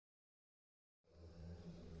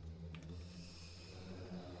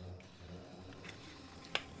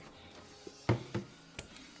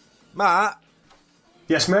Matt,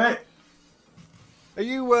 Yes, mate? are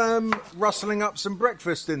you rustling up some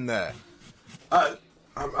breakfast in there?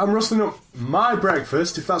 I'm rustling up my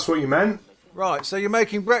breakfast, if that's what you meant. Right, so you're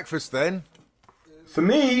making breakfast then? For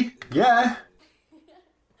me, yeah.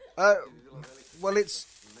 Well,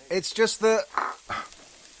 it's just that...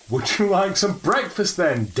 Would you like some breakfast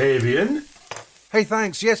then, Davian? Hey,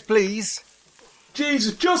 thanks, yes please.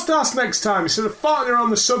 Jesus, just ask next time instead of farting around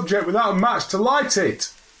the subject without a match to light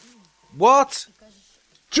it. What?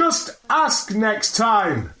 Just ask next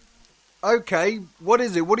time. Okay, what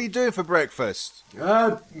is it? What are you doing for breakfast?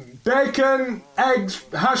 Bacon, eggs,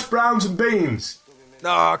 hash browns and beans. No,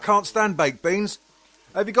 I can't stand baked beans.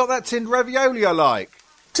 Have you got that tinned ravioli I like?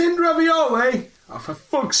 Tinned ravioli? Oh, for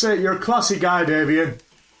fuck's sake, you're a classy guy, Davian.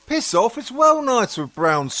 Piss off, it's well nice with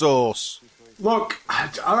brown sauce. Look,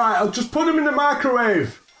 alright, I'll just put them in the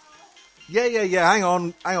microwave. Yeah, hang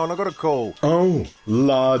on, I've got a call. Oh,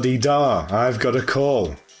 la-di-da, I've got a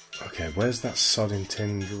call. Okay, where's that sodding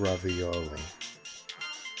tinned ravioli?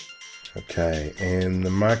 Okay, in the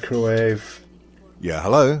microwave. Yeah,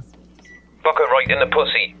 hello? Fuck her right in the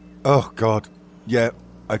pussy. Oh, God. Yeah,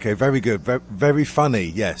 okay, very good, very funny,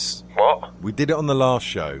 yes. What? We did it on the last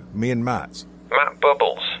show, me and Matt. Matt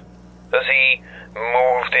Bubbles. Has he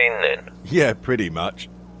moved in then? Yeah, pretty much.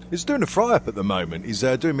 He's doing a fry-up at the moment. He's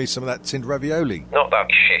doing me some of that tinned ravioli. Not that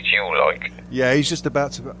shit you like. Yeah, he's just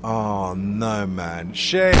about to... Oh, no, man.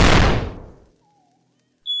 Shit!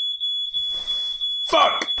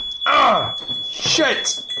 Fuck! Ah!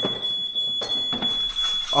 Shit!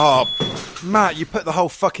 Oh, Matt, you put the whole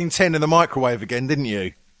fucking tin in the microwave again, didn't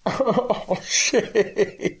you? Oh,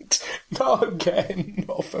 shit! Not again!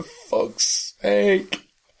 Oh, for fuck's sake!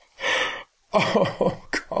 Oh,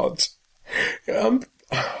 God.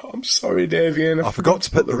 I'm sorry, Davian. I forgot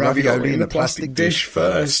to put the ravioli in a plastic dish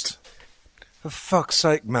first. For fuck's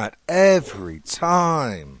sake, Matt, every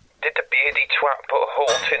time. Did the beardy twat put a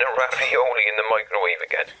whole tin of ravioli in the microwave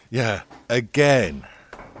again? Yeah, again.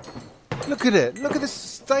 Look at it. Look at the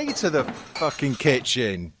state of the fucking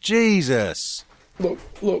kitchen. Jesus. Look.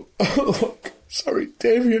 Sorry,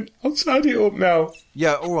 Davian. I'll tidy it up now.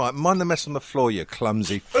 Yeah, all right. Mind the mess on the floor, you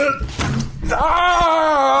clumsy...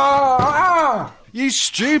 You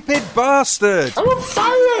stupid bastard! I'm on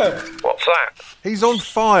fire! What's that? He's on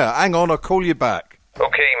fire. Hang on, I'll call you back.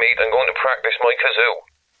 Okay, mate, I'm going to practice my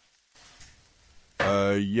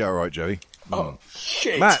kazoo. Yeah, all right, Joey. Oh,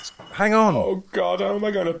 shit. Matt, hang on. Oh, God, how am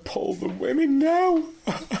I going to pull the women now?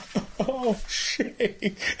 Oh,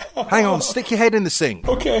 shit. Hang on, stick your head in the sink.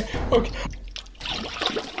 Okay.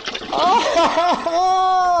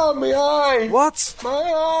 Ah, my eye. What? My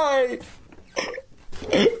eye.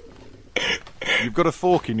 You've got a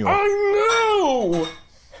fork in your... Oh,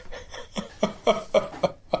 no.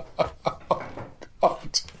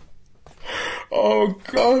 God. Oh,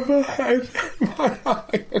 God, my head. My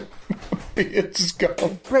eye. My beard's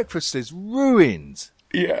gone. Breakfast is ruined.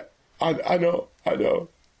 Yeah, I know.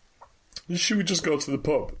 Should we just go to the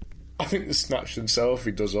pub? I think the snatch himself,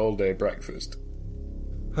 he does all day breakfast.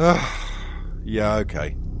 Yeah,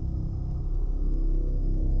 okay.